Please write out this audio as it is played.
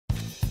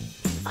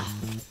Is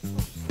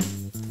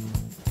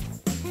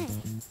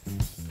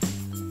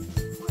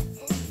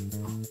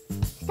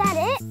that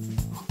it?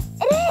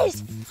 It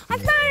is! I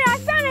found it! I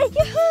found it!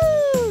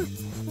 Yoo-hoo!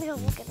 Let me go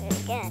look at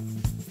it again.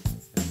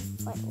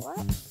 Wait, what?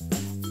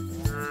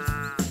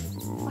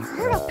 I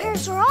heard of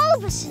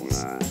Parasaurolophuses.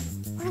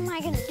 What am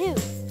I gonna do?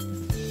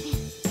 Man,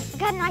 I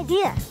got an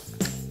idea.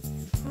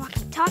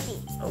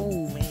 Walkie-talkie.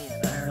 Oh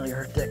man, I really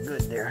hurt that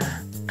good there.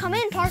 Come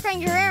in, Park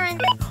Ranger Aaron.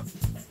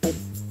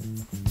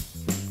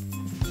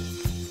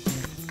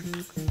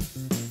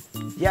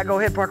 Yeah, go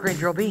ahead, Park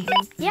Ranger OB.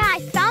 Yeah, I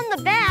found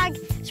the bag.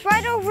 It's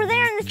right over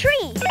there in the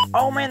tree.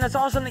 Oh man, that's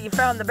awesome that you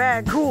found the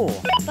bag. Cool.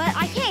 But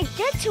I can't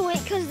get to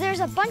it because there's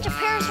a bunch of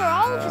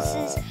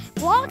Parasaurolophuses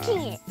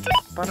blocking it.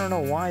 I don't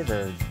know why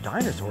the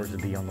dinosaurs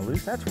would be on the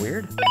loose. That's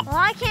weird. Well,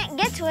 I can't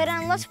get to it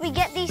unless we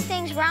get these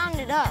things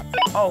rounded up.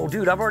 Oh,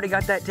 dude, I've already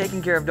got that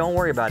taken care of. Don't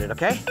worry about it,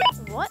 okay?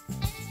 What?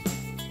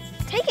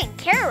 Taken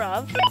care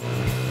of?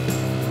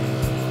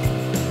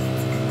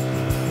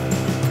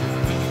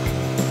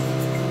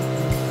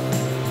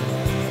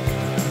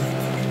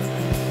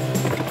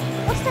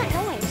 What's that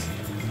noise?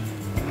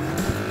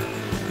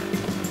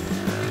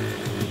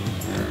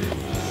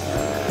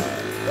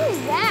 Who's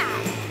that?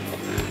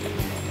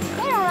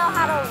 They don't know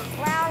how to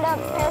round up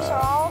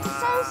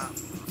Parasaurolophuses.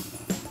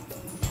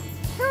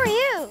 Who are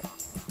you?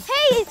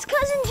 Hey, it's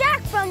Cousin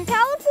Jack from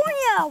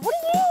California. What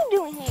are you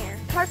doing here?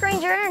 Park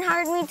Ranger Aaron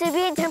hired me to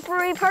be a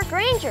temporary park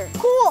ranger.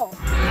 Cool.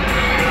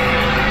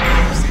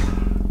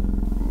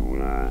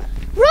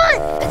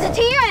 Run! It's a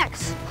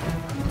T-Rex!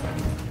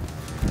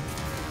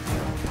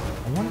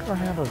 I wonder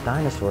how those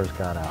dinosaurs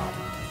got out.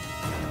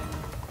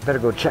 Better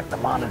go check the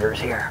monitors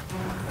here.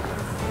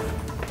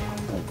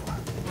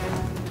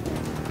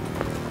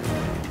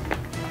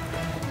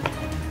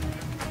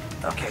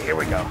 Okay, here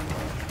we go.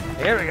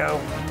 Here we go.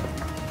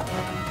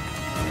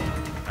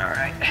 All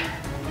right.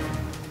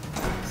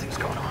 Let's see what's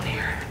going on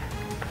here.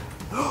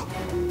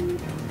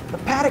 The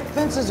paddock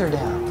fences are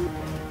down.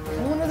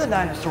 No wonder the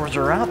dinosaurs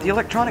are out. The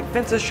electronic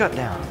fence is shut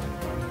down.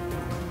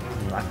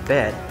 I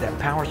bet that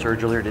power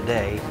surge earlier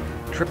today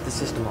tripped the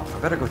system off. I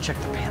better go check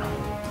the panel.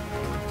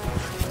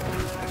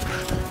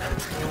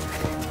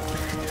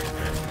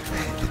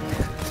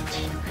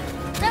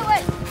 That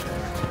way.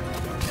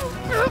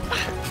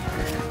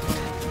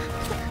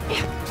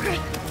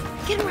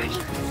 Get ready.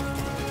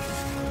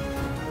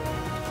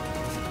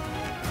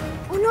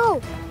 Oh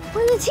no,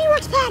 we're in the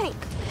T-Rex paddock.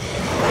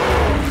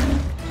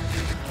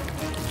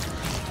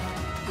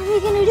 What are we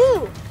gonna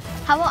do?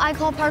 How about I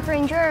call Park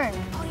Ranger Aaron?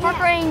 Oh, yeah. Park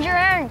Ranger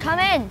Aaron, come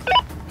in.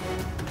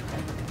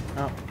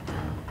 Oh.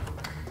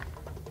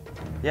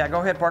 Yeah,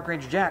 go ahead, Park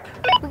Ranger Jack.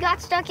 We got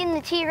stuck in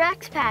the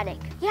T-Rex paddock.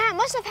 Yeah, it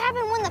must have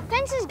happened when the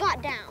fences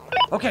got down.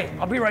 Okay,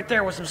 I'll be right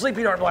there with some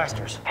sleepy dart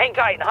blasters. Hang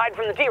tight and hide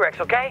from the T-Rex,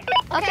 okay?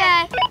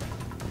 Okay.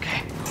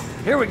 Okay,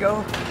 here we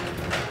go.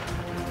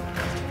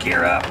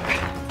 Gear up.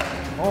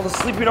 All the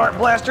sleepy dart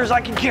blasters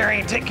I can carry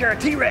and take care of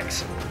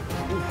T-Rex.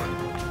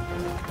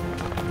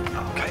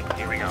 Okay,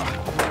 here we go.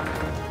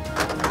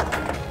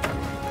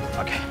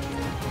 Okay,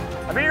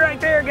 I'll be right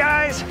there,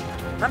 guys.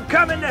 I'm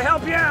coming to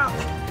help you out.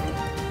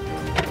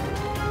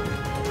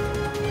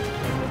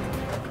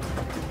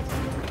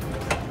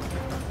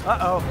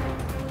 Uh-oh.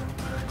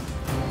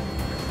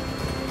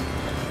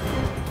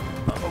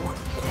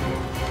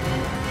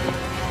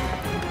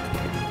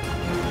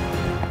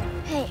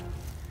 Hey,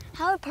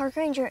 how did Park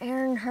Ranger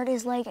Aaron hurt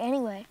his leg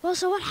anyway? Well,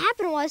 so what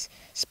happened was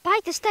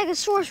Spike the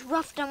Stegosaurus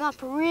roughed him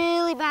up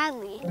really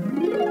badly.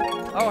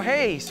 Oh,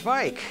 hey,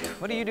 Spike.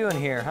 What are you doing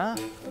here, huh?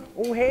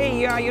 Oh, hey,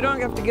 yeah, you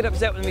don't have to get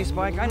upset with me,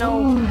 Spike. I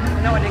know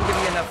I didn't give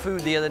you enough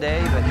food the other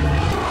day, but, you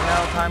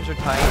know, times are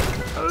tight.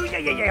 Oh,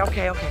 yeah,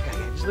 okay.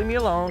 Just leave me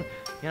alone.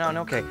 You know,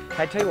 okay.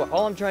 I tell you what,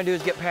 all I'm trying to do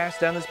is get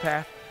past down this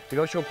path to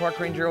go show Park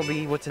Ranger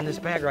OB what's in this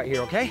bag right here,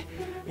 okay?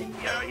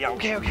 Yeah,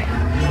 okay. Wait,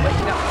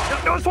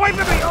 no, don't swipe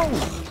at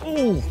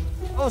me!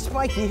 Oh,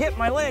 Spike, you hit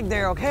my leg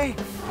there, okay?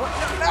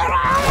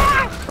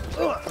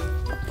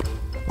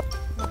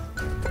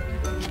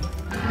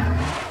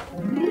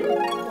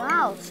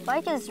 Wow,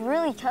 Spike is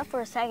really tough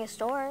for a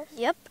Stegosaurus.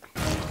 Yep.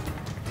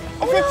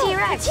 It's a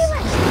T-Rex.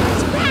 T-Rex,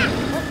 it's back!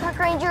 Look, Park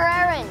Ranger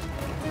Aaron.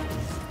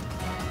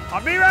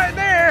 I'll be right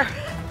there!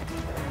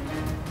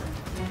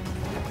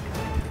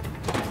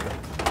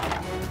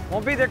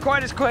 Won't be there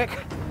quite as quick.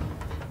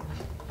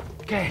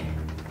 Okay,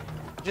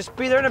 just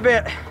be there in a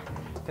bit.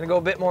 Gonna go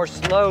a bit more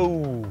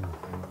slow.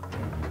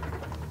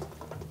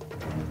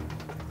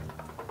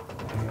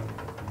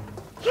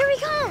 Here he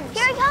comes!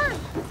 Here he comes!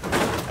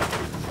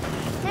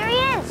 There he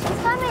is! He's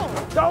coming!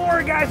 Don't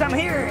worry, guys, I'm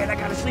here, and I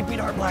got a sleepy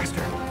dart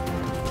blaster.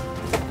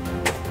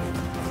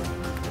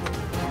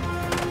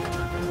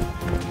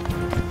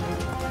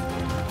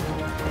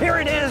 Here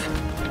it is.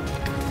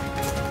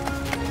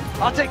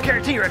 I'll take care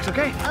of T-Rex,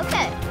 okay?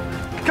 Okay.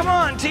 Come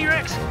on,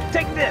 T-Rex,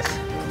 take this.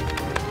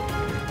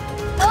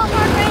 Oh,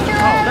 Park Ranger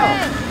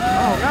Aaron!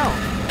 Oh, no.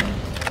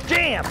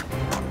 Jam!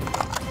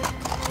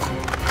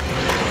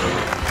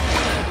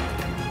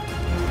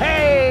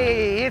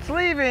 Hey, it's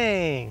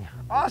leaving.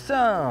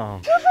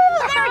 Awesome. There it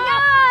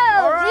goes!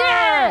 All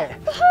right.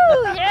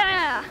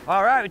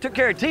 right, we took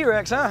care of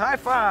T-Rex, huh? High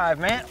five,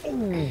 man.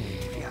 Ooh,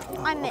 yeah.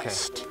 I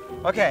missed.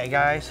 Okay,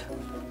 guys.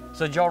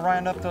 So did y'all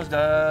round up those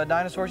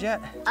dinosaurs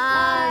yet?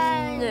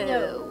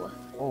 No.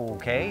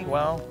 Okay,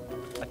 well,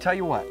 I tell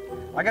you what.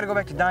 I gotta go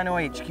back to Dino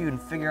HQ and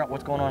figure out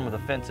what's going on with the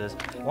fences.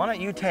 Why don't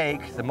you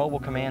take the mobile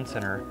command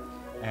center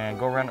and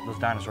go round up those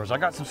dinosaurs. I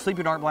got some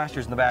sleepy dart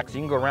blasters in the back, so you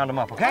can go round them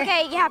up, okay?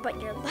 Okay, yeah,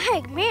 but your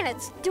leg, man,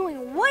 it's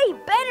doing way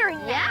better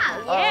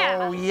now. Yeah.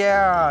 Oh,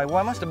 yeah. Well,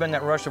 it must have been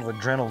that rush of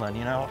adrenaline,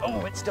 you know?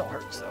 Oh, it still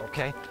hurts, though,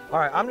 okay? All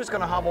right, I'm just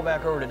gonna hobble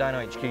back over to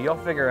Dino HQ. Y'all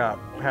figure out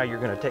how you're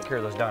gonna take care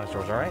of those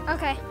dinosaurs, all right?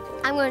 Okay.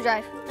 I'm gonna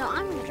drive. No,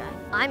 I'm gonna drive.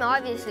 I'm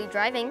obviously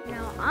driving.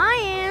 No, I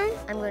am.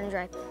 I'm gonna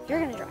drive.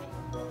 You're gonna drive.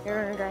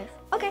 You're gonna drive.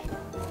 Okay.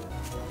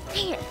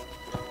 Dang it.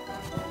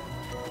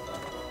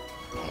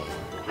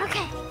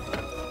 Okay.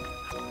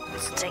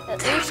 Let's take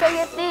At least I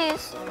get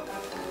these.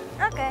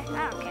 Okay,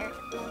 I don't care.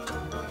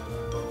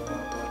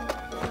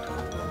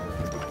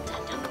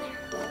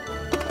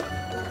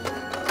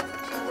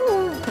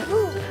 Ooh,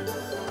 ooh.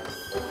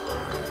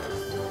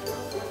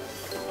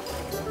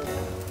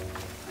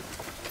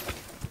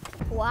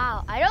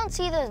 Wow, I don't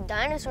see those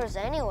dinosaurs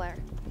anywhere.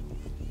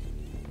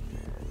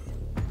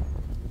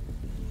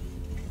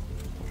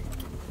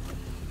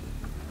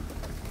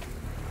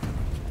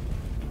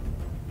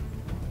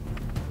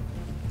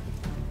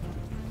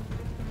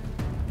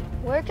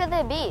 Where could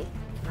they be?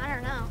 I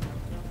don't know.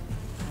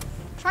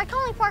 Try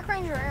calling Park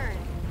Ranger Aaron.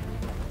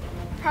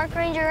 Park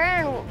Ranger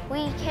Aaron,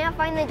 we can't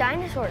find the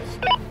dinosaurs.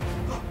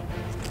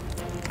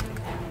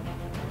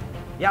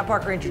 Yeah,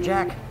 Park Ranger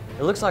Jack.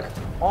 It looks like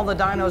all the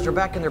dinos are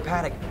back in their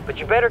paddock. But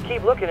you better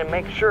keep looking and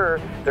make sure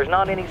there's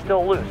not any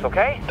still loose,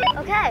 okay?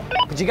 Okay.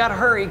 But you gotta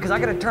hurry, because I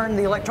gotta turn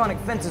the electronic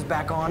fences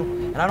back on,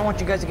 and I don't want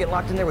you guys to get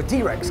locked in there with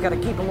T-Rex. Gotta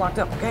keep them locked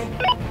up, okay?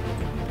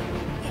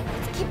 Okay,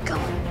 let's keep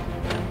going.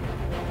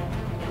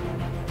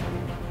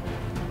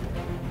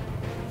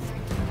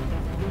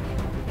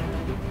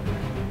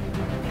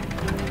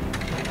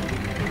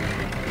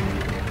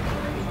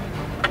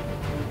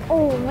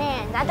 Oh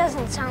man, that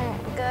doesn't sound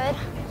good.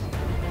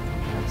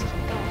 Let's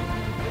keep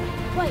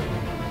going. Wait,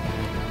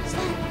 is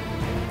that,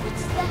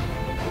 what's that?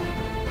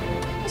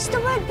 It's the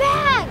red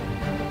bag!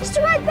 It's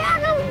the red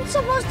bag I'm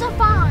supposed to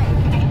find!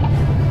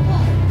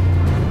 Whoa,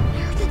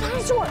 there's the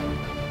dinosaur!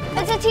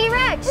 It's a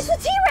T-Rex! It's a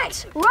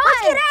T-Rex! Run!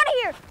 Let's get out of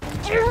here!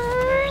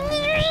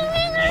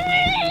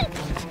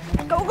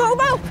 Go, go,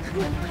 go!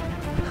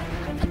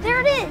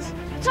 There it is!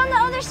 It's on the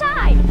other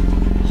side!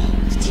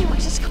 The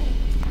T-Rex is coming.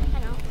 I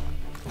know.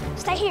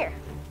 Stay here.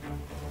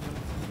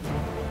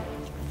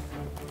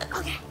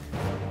 Okay.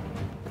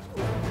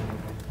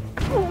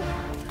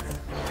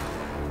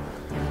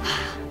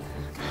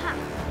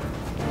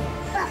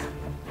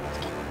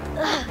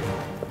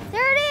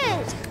 There it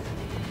is!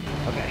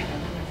 Okay.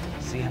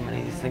 See how many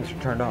of these things are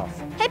turned off.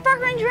 Hey,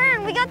 Park Ranger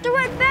Aaron, we got the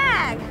red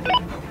bag!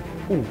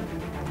 Ooh.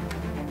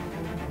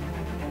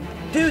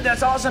 Dude,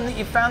 that's awesome that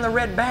you found the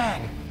red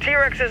bag.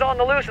 T-Rex is on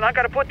the loose, and I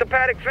gotta put the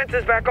paddock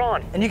fences back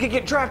on. And you could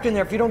get trapped in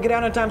there if you don't get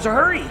out in time, so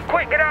hurry!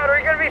 Quick, get out or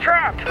you're gonna be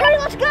trapped! Hurry,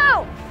 let's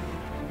go!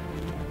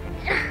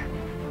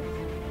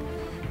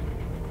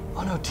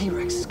 Oh no,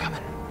 T-Rex is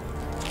coming.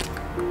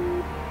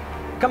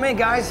 Come in,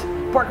 guys.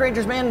 Park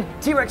Rangers, man.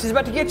 T-Rex is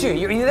about to get you. Are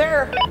you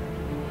there?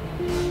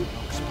 No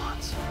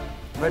response.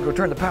 Red will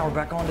turn the power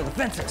back on to the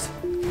fences.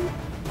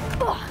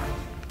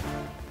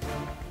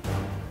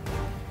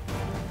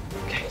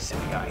 Okay, so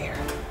we got here.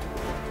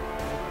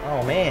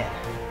 Oh man,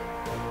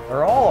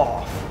 they're all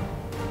off.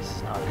 This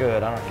is not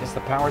good. I guess the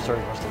power surge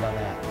must have done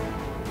that.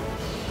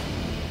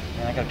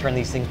 Man, I gotta turn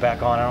these things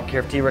back on. I don't care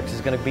if T-Rex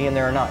is gonna be in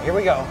there or not. Here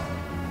we go.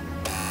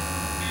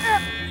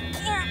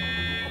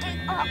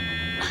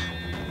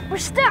 We're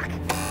stuck.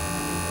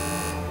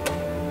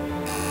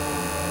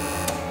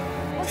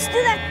 Let's do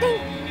that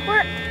thing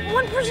where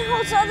one person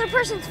holds the other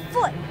person's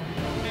foot.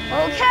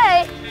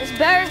 Okay, this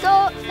better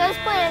go as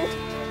planned.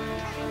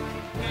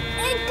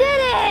 It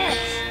did it!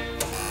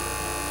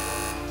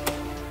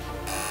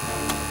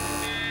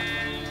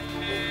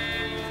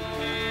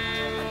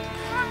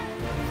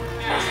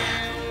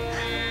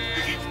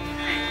 Okay,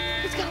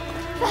 let's go.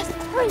 Fast,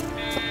 hurry.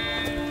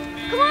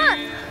 Come on.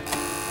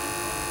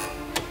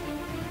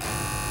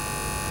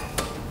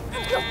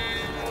 Let's go.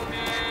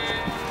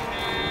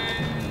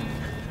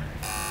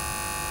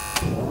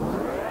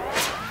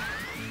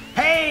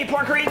 Hey,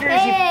 Park Rangers,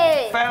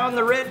 Hey. you found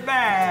the red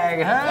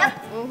bag, huh? Yep.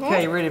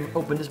 Okay, you ready to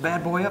open this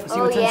bad boy up and see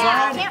Oh, what's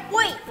yeah. inside? Can't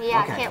wait.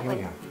 Yeah, Okay, I can't here we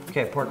wait. go.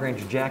 Okay, Park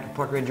Ranger Jack and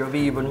Park Ranger OV,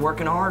 you've been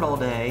working hard all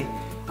day.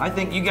 I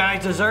think you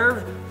guys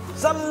deserve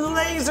some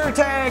laser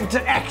tag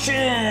to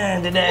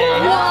action today.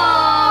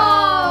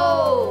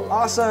 Whoa!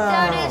 Awesome.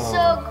 That is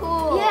so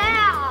cool.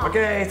 Yeah.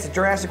 Okay, it's a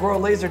Jurassic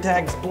World Laser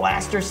Tags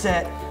blaster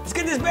set. Let's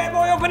get this bad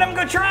boy open. I'm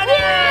gonna try it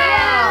Yeah.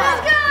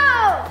 out.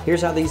 Let's go.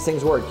 Here's how these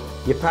things work.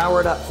 You power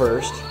it up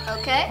first,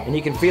 Okay. and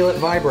you can feel it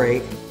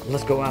vibrate.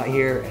 Let's go out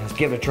here and let's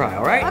give it a try,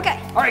 all right? Okay.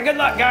 All right, good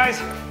luck, guys.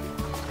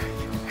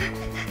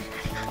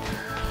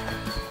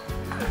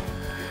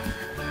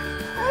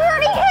 We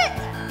already hit.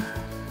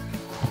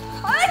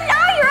 Oh no,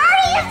 you're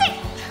already hit.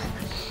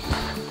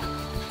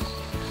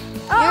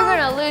 Oh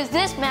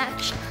this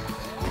match.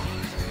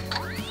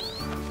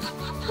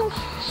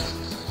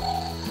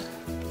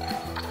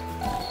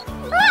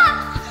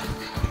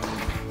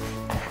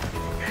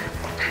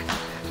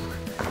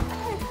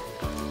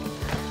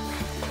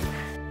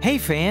 Hey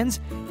fans,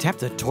 tap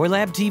the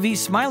ToyLabTV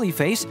smiley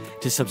face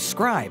to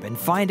subscribe and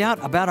find out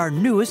about our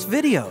newest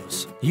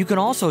videos. You can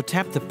also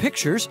tap the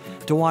pictures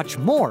to watch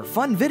more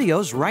fun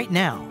videos right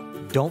now.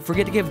 Don't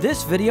forget to give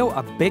this video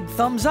a big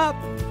thumbs up.